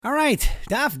All right,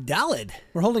 Daf Dalid.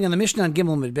 We're holding on the Mishnah on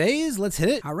Gimel Mid Beis. Let's hit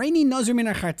it. Hareini Nazir min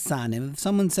Achartzanim. If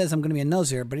someone says I'm going to be a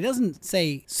Nazir, but he doesn't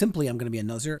say simply I'm going to be a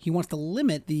Nazir, he wants to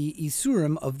limit the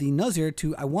Isurim of the Nazir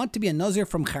to I want to be a Nazir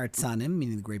from Chartzanim,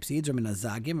 meaning the grape seeds, or min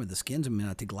Azagim, or the skins, or min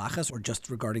Tiglachas, or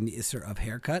just regarding the Isur of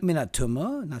haircut. Min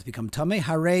Tuma, not to become Tameh.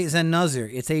 Hare is a Nazir.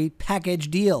 It's a package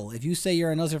deal. If you say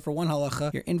you're a Nazir for one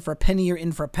halacha, you're in for a penny, you're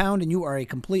in for a pound, and you are a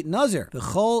complete Nazir.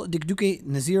 V'chol dikduke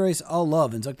Naziris all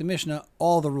love. And like the Mishnah,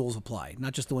 all the rules apply,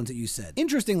 not just the ones that you said.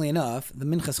 Interestingly enough, the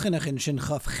Minchas Chinuch in Shin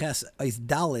Chaf Ches Eis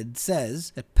Dalid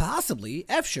says that possibly,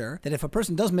 efshar, that if a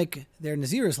person does make their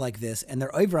Naziris like this, and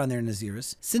they're over on their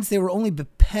Naziris, since they were only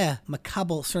bepeh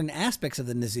makabel certain aspects of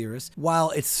the Naziris, while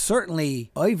it's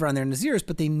certainly over on their Naziris,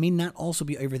 but they may not also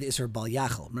be over the Isser Bal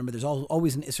Yachal. Remember, there's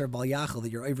always an Isser Bal Yachal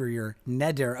that you're over your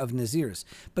neder of Naziris.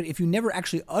 But if you never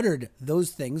actually uttered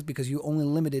those things because you only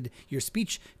limited your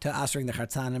speech to answering the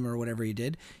Chartzanim or whatever you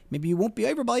did, maybe you won't be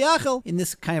over Bal Yachal in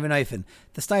this kind of an eifin.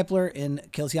 The Stipler in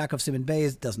Kils Yaakov Simon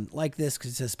Beis doesn't like this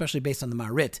because it's especially based on the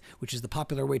Marit, which is the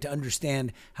popular way to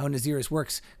understand how Naziris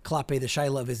works. Klape, the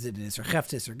Shaila, is it Isser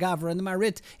Cheftis or Gavra, and the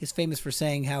Marit is famous for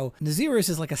saying how Naziris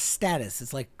is like a status.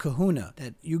 It's like kahuna,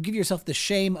 that you give yourself the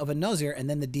shame of a Nazir and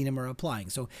then the dinim are applying.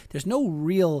 So there's no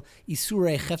real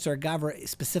Isurei Cheftis or Gavra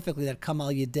specifically that come al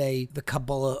yedei the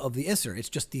Kabbalah of the Isser. It's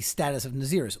just the status of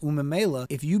Naziris. Umemela,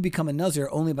 if you become a Nazir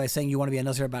only by saying you want to be a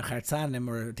Nazir about Chartzanim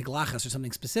or Tiglachas or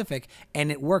something specific,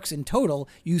 and it works in total,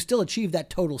 you still achieve that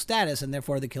total status, and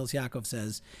therefore the Kils Yaakov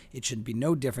says it should be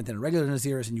no different than a regular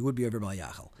Naziris, and you would be over Bal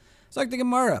Yachal. So like the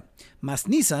Gemara, Mas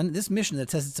Nisan, this Mishnah that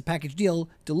says it's a package deal,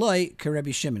 Deloi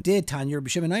Kerebi Shimon. Did Tanya Rabbi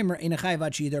Shimon Aimer Einachai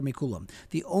Vachi Yidar Mikulam.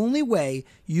 The only way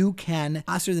you can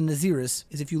aser the Naziris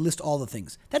is if you list all the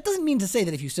things. That doesn't mean to say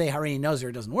that if you say Hareini Nazir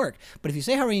it doesn't work, but if you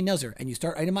say Hareini Nazir and you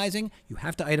start itemizing, you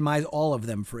have to itemize all of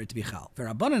them for it to be chal.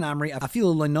 V'Rabbanan Amri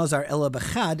Afilu Lo Nazar Ela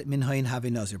Bechad Min Hayin Have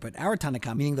Nazir. But our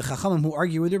Tanakam, meaning the Chachamim who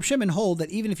argue with Rabbi Shimon, hold that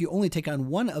even if you only take on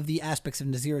one of the aspects of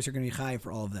Naziris, you're going to be chai for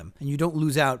all of them, and you don't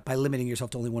lose out by limiting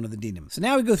yourself to only one of the dinim. So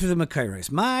now we go through the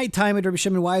Makairos. My time at Rabbi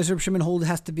Shimon, why is Rabbi Shimon hold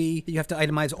has to be that you have to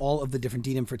itemize all of the different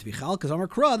dinim for it to be chal? Because Amar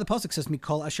Kra, the pasuk says,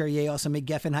 Mikol Asher Ye'asa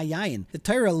Megefen Hayayin. The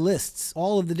Torah lists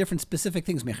all of the different specific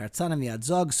things, Mechartzanim,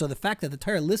 Yadzog. So the fact that the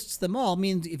Torah lists them all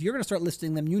means if you're going to start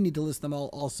listing them, you need to list them all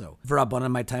also.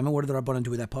 V'Rabbanan, my time, what did the Rabbanan do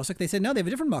with that pasuk? They said, no, they have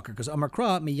a different marker, because Amar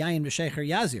Kra, Miyayin V'Shecher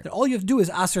Yazir. That all you have to do is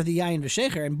aser the Yayin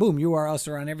V'Shecher, and boom, you are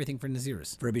aser on everything for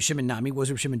Naziris. For Rabbi Shimon Nami, what does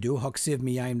Rabbi Shimon do? Haksiv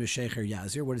Miyayin V'Shecher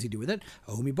Yazir. What does he do with it?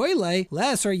 Ohmi Boile,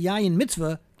 Laser Yayin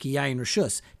Mitzvah, Ki Yayin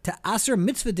Rishus. To aser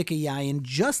mitzvah dika yayin,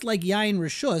 just like yayin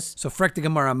rishus. So frek the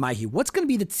Gemara Maihi. What's going to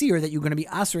be the tzir that you're going to be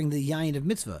asering the yayin of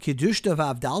mitzvah? Kiddush of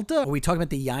Havdalta? Are we talking about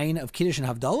the yayin of Kiddush and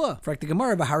Havdalah? Frek the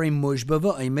Gemara V'harei Mujba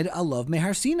V'oimid Alav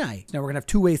Mehar Sinai. So now we're going to have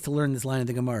two ways to learn this line of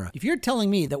the Gemara. If you're telling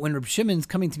me that when Reb Shimon's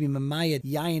coming to be mamayat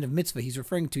yayin of mitzvah, he's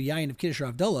referring to yayin of Kiddush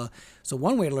or Havdalah. So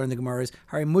one way to learn the Gemara is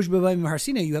Harei Mujba V'oimid Mehar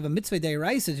Sinai. You have a mitzvah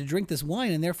deiraisa to drink this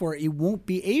wine, and therefore it won't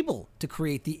be able to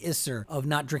create the isser of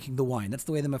not drinking the wine. That's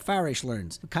the way the Mefarish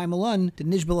learns. Kaimalan the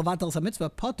nishbel avatal mitzvah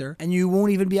potter, and you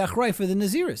won't even be achrei for the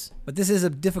naziris. But this is a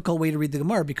difficult way to read the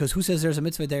Gemara, because who says there's a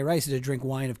mitzvah deiraisa to drink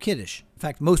wine of Kiddush? In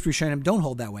fact, most Rishonim don't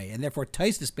hold that way, and therefore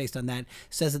Taisvis, based on that,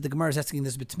 says that the Gemara is asking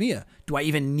this b'tmiyah. Do I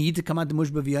even need to come on to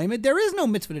Mujba V'yoyimid? There is no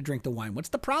mitzvah to drink the wine. What's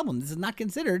the problem? This is not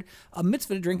considered a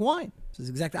mitzvah to drink wine. So it's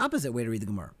the exact opposite way to read the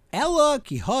Gemara. Ella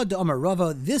kihad d'amar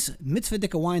Rava, this mitzvah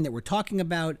dika wine that we're talking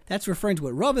about, that's referring to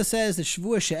what Rava says, the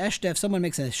shavua she'eshta, if someone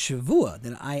makes a shavua,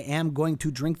 that I am going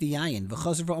to drink the yayin,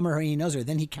 v'chazer v'amar hareini nazir,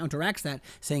 then he counteracts that,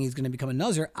 saying he's going to become a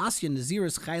nazir, asya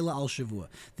naziris chayla al shavua.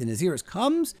 The naziris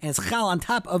comes, and it's chal on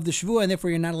top of the shavua, and therefore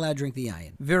you're not allowed to drink the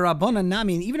yayin. V'rabbanan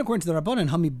nami, and even according to the Rabbanan,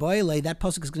 hami boile, that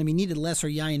pasuk is going to be needed lesser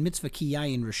yayin mitzvah ki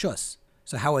yayin rishus.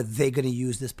 So how are they going to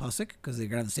use this pasuk? Because they're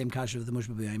going to have the same kasha of the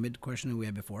Mujba B'yayimid question that we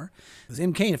had before. Because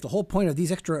Im Kain, if the whole point of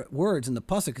these extra words in the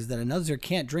pasuk is that a nazir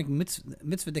can't drink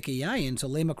mitzvah deke yayin, so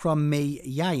lemakram me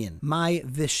yayin, my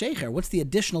v'shecher. What's the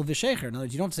additional v'shecher? In other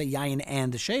words, you don't say yayin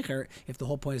and the shecher if the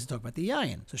whole point is to talk about the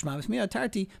yayin. So Shema V'smiya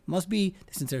Tarti must be,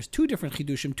 since there's two different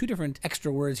chidushim, two different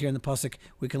extra words here in the pasuk,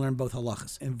 we can learn both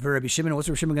halachas. And for Rabbi Shimon, what's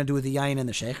Rabbi Shimon going to do with the yayin and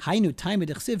the sheich? Hainu taimid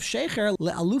echsiv shecher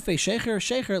le'alufe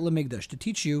shecher le'migdash, to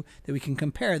teach you that we can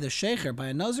compare the shecher by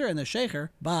a nazir and the shecher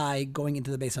by going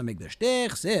into the Beis HaMikdash.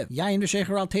 Dechsiv yayin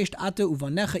v'shecher al teisht ata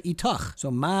uvanecha itach.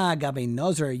 So ma gabe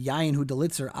nazir yayin hu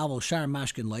delitzer aval shar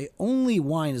mashkin lay. Only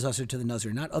wine is usher to the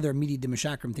nazir, not other meaty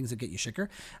demishakrim, things that get you shikker.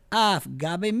 Af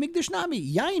gabe migdash nami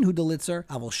yayin hu delitzer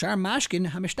aval shar mashkin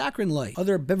hamishtakrin lay.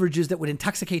 Other beverages that would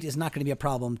intoxicate is not going to be a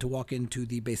problem to walk into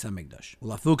the Beis HaMikdash.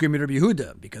 Ulafukim Rabbi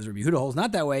Yehuda, because Rabbi Yehuda holds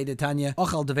not that way. The Tanya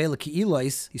ochal devela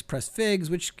ki'ilois, these pressed figs,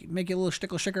 which make it a little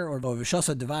shtickle shikker, or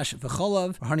v'shasa devash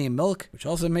v'cholav, honey and milk, which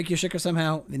also make you shikker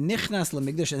somehow. V'nichnas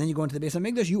lemigdash, and then you go into the Beis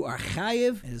HaMikdash, you are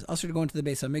chayiv. It is usher to go into the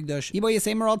Beis HaMikdash. Yibo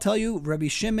Yasemer, I'll tell you, Rabbi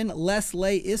Shimon, les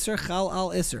lay iser chal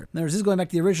al iser. Now, this is going back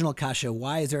to the original kasha.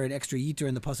 Why is there an extra yiter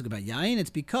in the pasuk about yayin? It's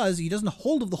because he doesn't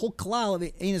hold of the whole klal of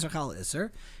ein iser chal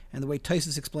iser. And the way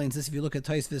Tosfos explains this, if you look at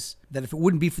Tosfos, that if it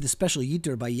wouldn't be for the special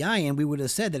yiter by yayin, we would have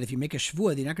said that if you make a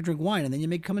shvuah, you're not going to drink wine, and then you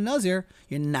become a nazir,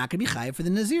 you're not going to be chayiv for the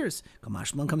nazirs.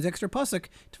 Kamashmalon comes extra pasuk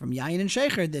from yayin and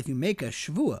shecher that if you make a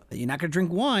shvuah, that you're not going to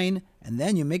drink wine, and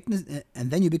then you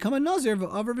become a nazir of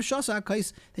over v'shasa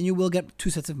akais, then you will get 2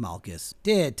 sets of malchus.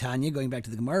 Did Tanya, going back to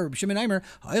the Gemara, Rabbi Shimon Aimer,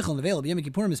 ha'echel nevela b'Yom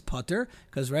Kippurim is potter,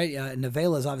 because right,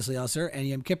 nevela is obviously aser, and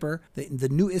Yom Kippur, the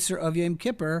new iser of Yom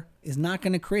Kippur is not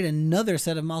going to create another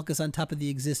set of malchus on top of the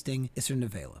existing iser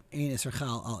nevela. Ein iser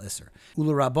chal al iser.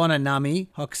 Ula rabbana nami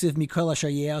haksiv mikol asher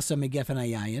yeasa megefen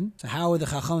ayayin. So how are the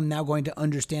chacham now going to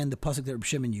understand the pasuk that Rabbi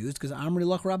Shimon used? Because amri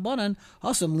lach rabbanan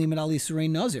hasam limit ali surei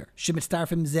nazir shemit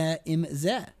starfim zeh im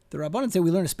zeh. The rabbanan say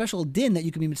we learn a special din that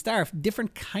you can be mitzdarf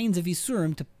different kinds of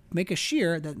isurim to make a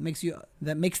shear that makes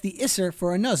the iser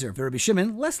for a nazir. For Rabbi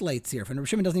Shimon, less light tzirf. And Rabbi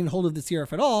Shimon doesn't even hold of the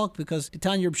tzirf at all, because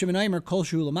Titania Rabbi Shimon Aimer, kol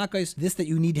shu l'makais, this that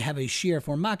you need to have a shear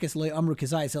for makis, loy amru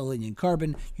kizayis el inyan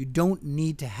carbon. You don't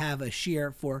need to have a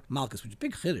shear for malchus, which is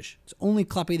big chiddush. It's only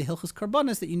klapi the hilchos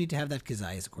karbanis that you need to have that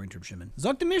kizayis, according to Rabbi Shimon.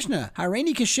 Zok the Mishnah,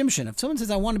 hareini kishimshin. If someone says,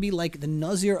 I want to be like the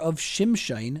nazir of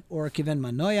Shimshain, or a kiven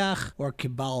manoyach, or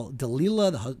kibal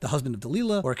Dalila, the husband of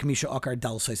Dalila, or a kamisha akar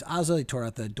dal sois Aza, he tore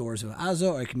out the doors of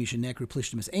Aza, or a kamisha nekru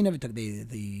plishtim einav,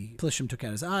 the plishtim took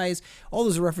out his eyes. All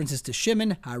those are references to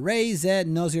Shimon. Harei zed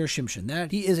nazir Shimshin.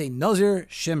 That he is a nazir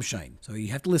Shimshain. So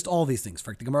you have to list all these things.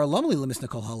 For the Gemara Lamli lemisna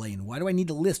kol halein. Why do I need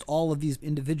to list all of these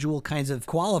individual kinds of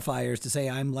qualifiers to say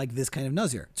I'm like this kind of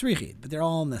nazir? It's richid, but they're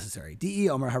all necessary. Di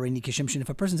Omar hareini kishimshin. If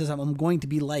a person says I'm going to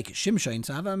be like Shimshain,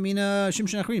 so I mean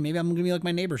Shimshin achri. Maybe I'm going to be like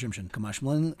my neighbor Shimshin.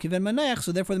 Kamashmalin kiven manayach.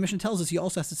 So therefore the Mishnah tells us he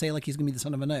also has to say like he's going to be the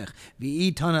son of Manayach.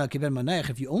 Vi tana kiven manayach.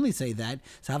 If you only say that,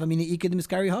 so maybe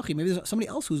there's somebody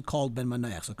else who's called Ben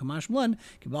Manayach. So Kamash Mlan,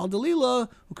 Kibal Dalila,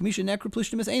 Ukamisha Nekra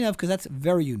Plishtim Einav, because that's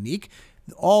very unique.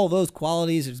 All those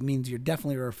qualities, it means you're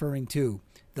definitely referring to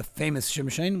the famous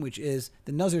Shimshain, which is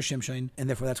the Nazir Shimshain, and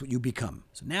therefore that's what you become.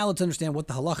 So now let's understand what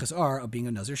the halachas are of being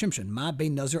a Nazir Shimshain. Ma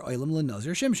bein Nazir Olam le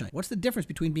Nazir Shimshain. What's the difference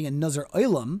between being a Nazir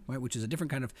Olam, right, which is a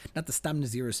different kind of, not the Stam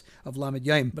Naziris of Lamed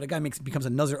Yaim, but a guy becomes a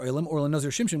Nazir Olam or a Nazir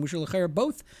Shimshain, which are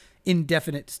both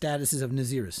indefinite statuses of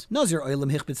Naziris. Nazir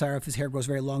Olam Hichbitzar, if his hair grows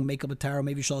very long, make up a taro,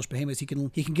 maybe Shalosh Behemoth, he can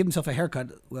give himself a haircut,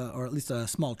 or at least a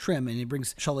small trim, and he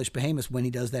brings Shalosh Behemoth when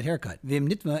he does that haircut. Vim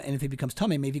Nitma, and if he becomes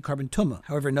Tummy, maybe carbon Tumma.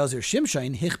 However, Nazir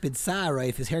Shimshain, Hichbitzar,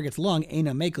 if his hair gets long,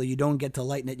 Eina Mekel, you don't get to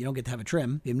lighten it, you don't get to have a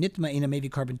trim. Vim Nitma, Eina maybe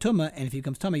carbon Tumma, and if he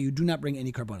becomes Tummy, you do not bring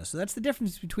any carbonus. So that's the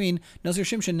difference between Nazir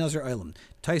Shimshain and Nazir Olam.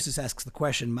 Taisus asks the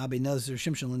question, Ma be Nazir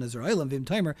Shimshain le Nazir Olam, Vim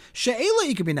Timer, She'ela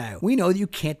Ikabinayu. We know that you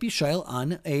can't be shail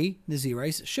on a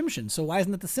Nazirais Shimshin. So why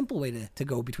isn't that the simple way to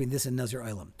go between this and Nazir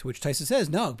Olam? To which Taisa says,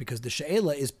 no, because the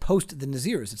She'ela is post the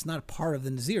Nazirs. It's not a part of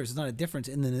the Nazirs. It's not a difference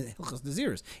in the Hilchos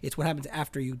Nazirs. It's what happens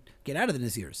after you get out of the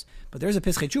Nazirs. But there's a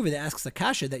Pischei Tshuva that asks a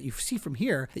kasha that you see from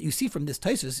here, that you see from this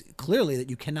Taisus, clearly that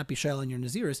you cannot be She'el on your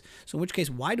Nazirs. So in which case,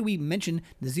 why do we mention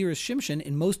Naziris Shimshin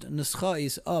in most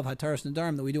Neschais of Hataras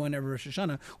Nadarim that we do on every Rosh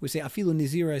Hashanah? We say, Afilu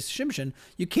Naziris Shimshin.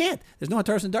 You can't. There's no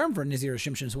Hataras Nadarim for Naziris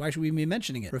Shimshin, so why should we be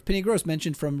mentioning it? Rav Pini Gross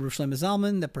mentioned from Rav Shlomo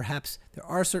Zalman that perhaps there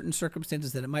are certain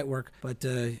circumstances that it might work, but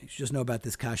you should just know about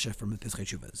this kasha from Pischei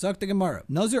Tshuva. Zok the Gemara.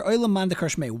 Nazir Olam man de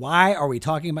Karshmei. Why are we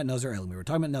talking about Nazir Olam? We were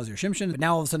talking about Nazir Shimshin, but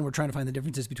now all of a sudden we're trying to find the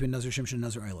differences between Nazir Shimshin and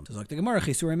Nazir Olam. So Zok the Gemara.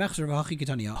 Chisure mechzer v'hachi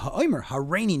kitania. Ha'omer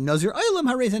hareini Nazir Olam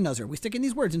harei Nazir. We stick in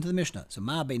these words into the Mishnah. So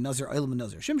ma be Nazir Olam and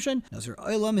Nazir Shimshin. Nazir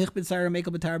Olam hich b'tzara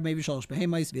mekel b'tar maybe shalosh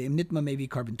behemais ve'im nitma maybe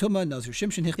carbon tuma. Nazir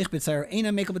Shimshin hich b'tzara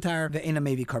eina mekel b'tar ve'eina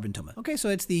maybe carbon tuma. Okay, so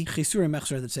it's the Chisure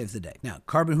mechzer that saves the day. Now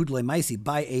carbon hudle maisi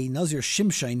by a Nazir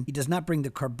Shimshin, he does not bring the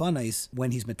carbonais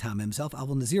when he's matama himself.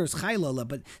 Avol Nazir's chaylala,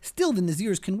 but still the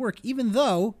Nazirs can work, even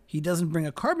though he doesn't bring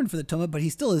a carbon for the tuma, but he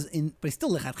still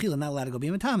lechatchila not allowed to go be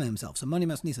a matama himself. So Mani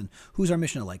Mas Nisan, who's our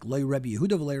Mishnah like? Loi Rabbi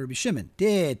Yehuda v'loi Rabbi Shimon.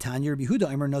 De Tanya Rabbi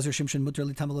Yehuda Aimer Nazir Shimshin mutar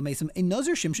litama l'meisim. A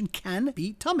Nazir Shimshin can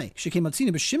be tame. Shekem atzina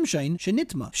b'Shimshin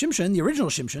shenitma. Shimshin, the original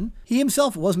Shimshin, he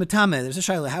himself was matama. There's a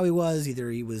shayla how he was,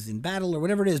 either he was in battle or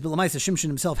whatever it is, but l'maisa Shimshin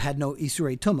himself had no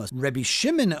isurei tumas. Rabbi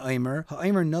Shimon Shimon Aimer,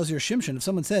 Ha'aimer Nazir Shimshon. If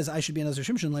someone says, I should be a Nazir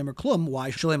Shimshon, Leimer Klum,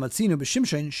 why? Shalem Atzinu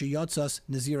b'Shimshon, sheyotzas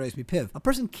Nazirais mipiv. A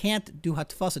person can't do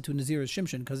hatfasa to Nazir's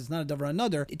Shimshon because it's not a davar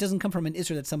another. It doesn't come from an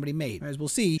isser that somebody made. As we'll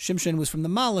see, Shimshon was from the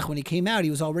Malach. When he came out,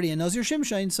 he was already a Nazir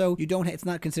Shimshon, so it's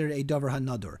not considered a davar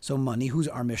hanador. So money, who's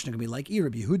our Mishnah going to be like?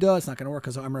 Rabbi Yehuda, it's not going to work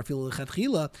because Amar Afilu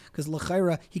Lechatchila, because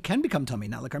L'chaira, he can become tummy,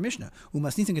 not like our Mishnah.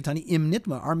 Umasnisin Katani Im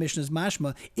Nitma, our Mishnah's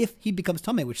mashma, if he becomes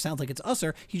tummy, which sounds like it's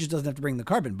usser, he just doesn't have to bring the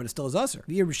carbon, but it still is usser.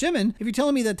 Rabbi Shimon, if you're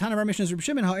telling me that Tan of our Mishnah is Rabbi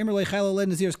Shimon, how Amar Lechayla Le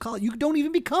Nazir's Kal, you don't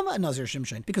even become a Nazir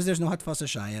Shimshon because there's no hatfasa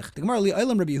shayach. The Gemara Li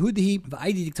Olam Rabbi Yehudahi,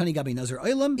 Va'idi Diktani Gabi Nazir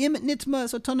Olam, Im Nitma,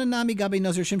 so Tananami Gabi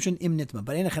Nazir Shimshon Im Nitma.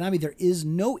 But in a Chanami, there is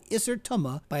no Isser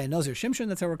Tama by a Nazir Shimshon.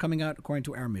 That's how we're coming out according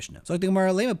to our Mishnah. So the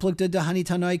Gemara Lema Plukta Dahani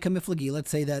Tanai Kamiflagi. Let's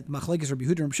say that Machlekes Rabbi Yehuda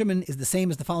and Rabbi Shimon is the same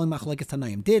as the following Machlekes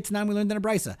Tanaim. Did now we learned in a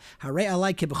brisa. Hare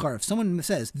alai kibachar. If someone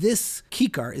says this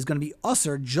kikar is going to be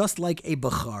usser just like a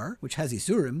bachar, which has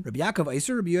isurim, Rabbi Yaakov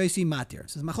Isur, Rabbi Yosi Matir.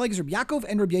 So Machlekes Rabbi Yaakov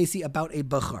and Rabbi Yosi about a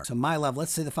bachar. So my love,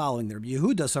 let's say the following. The Rabbi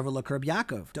Yehuda Savar Lak Rabbi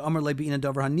Yaakov to Amar Lebi in a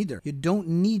davar hanidar. You don't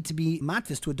need to be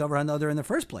matvis to a davar hanadar in the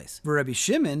first place. For Rabbi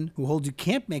Shimon, who holds you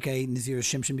can't make a nazir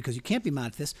shimshon because you can't be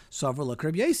matvis, Savar Lak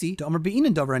Rabbi Yosi to Amar Bein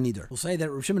in davar hanidar. We'll say that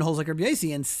Rabbi Shimon holds like Rabbi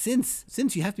Yosi, and since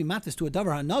you have to be matvis to a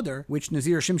davar hanadar, which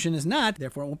nazir shimshon is not,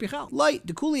 therefore it won't be chal. Light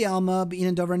the kuli alma Bein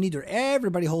in davar hanidar.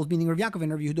 Everybody holds, meaning Rabbi Yaakov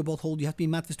and Rabbi Yehuda both hold you have to be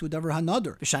matvis to a davar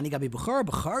hanadar. B'shani gabi bachar.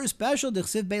 Bachar is special.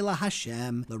 Dechsiv beila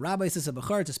Hashem. The rabbi says a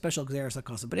bachar, it's a special gzeres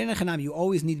hakasa. But in a chanam, you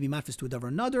always need to be matvis to a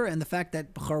davar hanadar, and the fact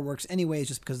that bachar works anyway is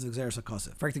just because of the gzeres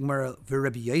hakasa. For Gemara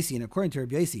Rabbi Yosi, and according to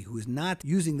Rabbi Yosi, who is not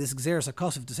using this gzeres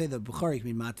hakasa to say that bachar can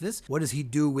be matvis, what does he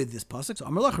do with this pasuk? So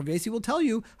Amar Lach Rabbi Yosi will tell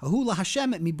you, Hahu la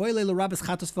Hashem mi boile la rabbis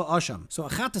chatas va'asham. So a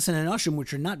chatas and an asham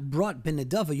which are not brought ben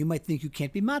nedava, you might think you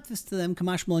can't be matvis to them,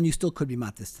 kamashmal, and you still could be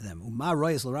matvis to them. Uma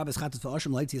royas la rabbis chatas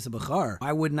va'asham laitzias a bachar.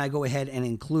 Why wouldn't I go ahead and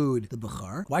include the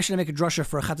bachar? Why should I make a drasha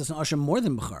for a chatas and asham more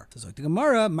than bachar? So the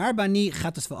Gemara marbani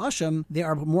chatas va'asham, they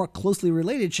are more closely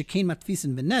related. Shekain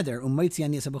matfisin ben neder umaitzi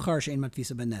anias a bachar shein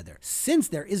matfisa ben neder. Since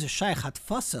there is a shaykh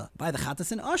hatfasa by the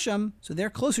chatas and asham, so they're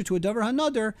closer to a davar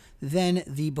hanadar than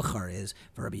the bachar is.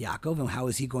 For Rabbi Yaakov, and how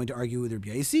is he going to argue with Rabbi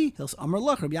Yosi? He'll Amar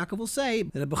Lach. Rabbi Yaakov will say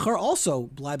that a bachar also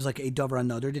blibes like a davar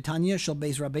hanadar. Detanya shall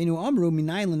base Rabbeinu Amru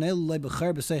minayin l'neil le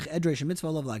bachar b'seich edreish mitzvah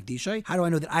lav lakdishay. How do I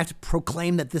know that I have to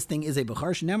proclaim that this thing is a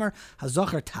bachar? Shneimar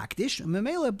hazachar takdish.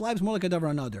 Memela blibes more like a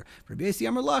davar hanadar. Rabbi Yosi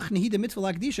Amar Lach nehida mitzvah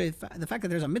lakdishay. The fact that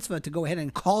there's a mitzvah to go ahead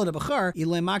and call it a bachar,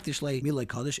 ilay makdish le milay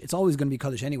kaddish. It's always going to be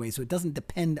kaddish anyway, so it doesn't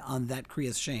depend on that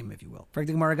kriyas shame, if you will. For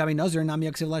the Gemara Gabi Nazir nam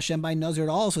yaksiv laHashem by Nazir, it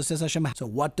also says Hashem. So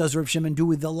what does Rav Shimon do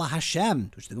with the la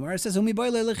Hashem? Which the Gemara says Umi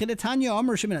boile lechidetanya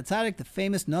Amar Shimon HaTzadik, the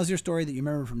famous Nazir story that you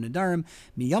remember from Nedarim.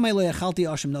 Miyamei lo yachalti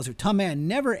asham Nazir tameh. I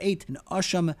never ate an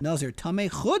asham Nazir tameh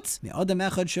chutz me'adam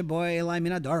echad sheboy elai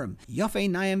min adarim. Yafei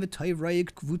nayim v'toiv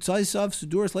rayik kvutzayisav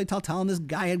suduras lei taltal. This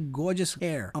guy had gorgeous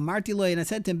hair. Amarti lo, and I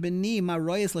said to him, Beni ma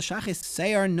royas l'shachis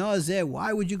seyar nazeh.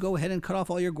 Why would you go ahead and cut off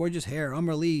all your gorgeous hair?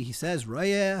 Amar li, he says,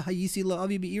 Raya hayisi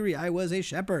la'avi be'iri. I was a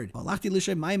shepherd. Valachti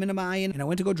l'shay mayim in a ma'ayin, and I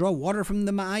went to go draw water from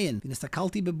the ma'ayin.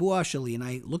 V'nistakalti bebuah shali, and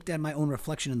I looked at my own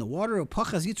reflection in the water.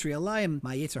 Upachas yitzri alayim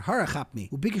ma yetzer hara chapni.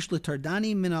 Ubikish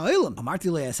l'tardani min ha'olam.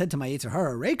 Amarti li, I said to my yetzer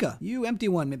hara, Reka, you empty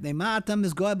one. Mipnei ma'atam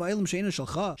is goy ba'olam she'ena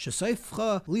shalcha.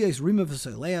 Sheseifcha liyais rima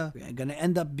v'seileya. I'm going to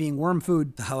end up being worm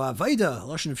food. The ha'avaida,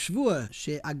 lashon of shvua,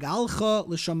 she'agalcha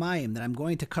l'shamayim, that I'm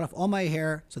going to cut off all my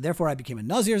hair. So therefore I became a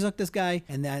Nazir, zok this guy,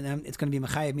 and then it's going to be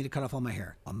mechayev me to cut off all my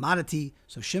hair. Amadati.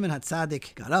 So Shimon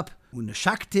HaTzadik got up.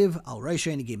 Unashaktiv al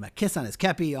Raisha, and he gave him a kiss on his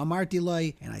kepi. Amarti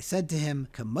loy, and I said to him,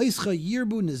 Kamaischa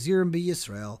yirbu nazirim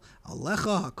b'Yisrael,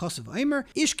 alecha hakosav aimer,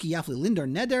 ish ki yafli lindar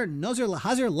neder, nazir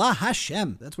lahazir la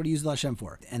Hashem. That's what he used la Hashem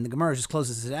for. And the Gemara just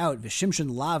closes it out.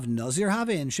 V'shimshon lav nazir have,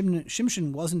 and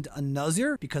Shimshon wasn't a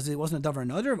nazir because it wasn't a davar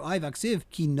nazir of Ivaksiv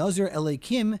ki nazir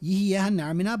eleikim yihiyeh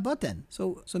nar min habaten.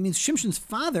 So it means Shimshon's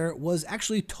father was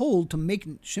actually told to make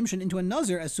Shimshon into a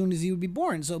nazir as soon as he would be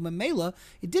born. So Mamela,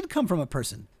 it did come from a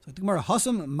person. So the Gemara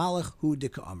Hasam Malach Hu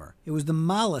Dika Amar. It was the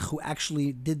Malach who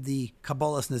actually did the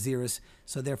Kabbalah's Naziris,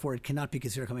 so therefore it cannot be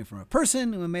considered coming from a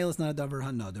person. Mamela is not a davar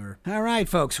hanadar. All right,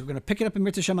 folks, we're going to pick it up in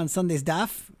Mirtzeh Hashem on Sunday's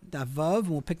Daf Vav, and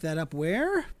we'll pick that up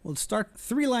where? We'll start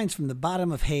 3 lines from the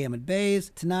bottom of Hey Amid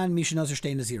Beis. Tanan Misha Nazir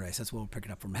Shtei Naziris. That's what we'll pick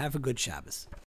it up from. Have a good Shabbos.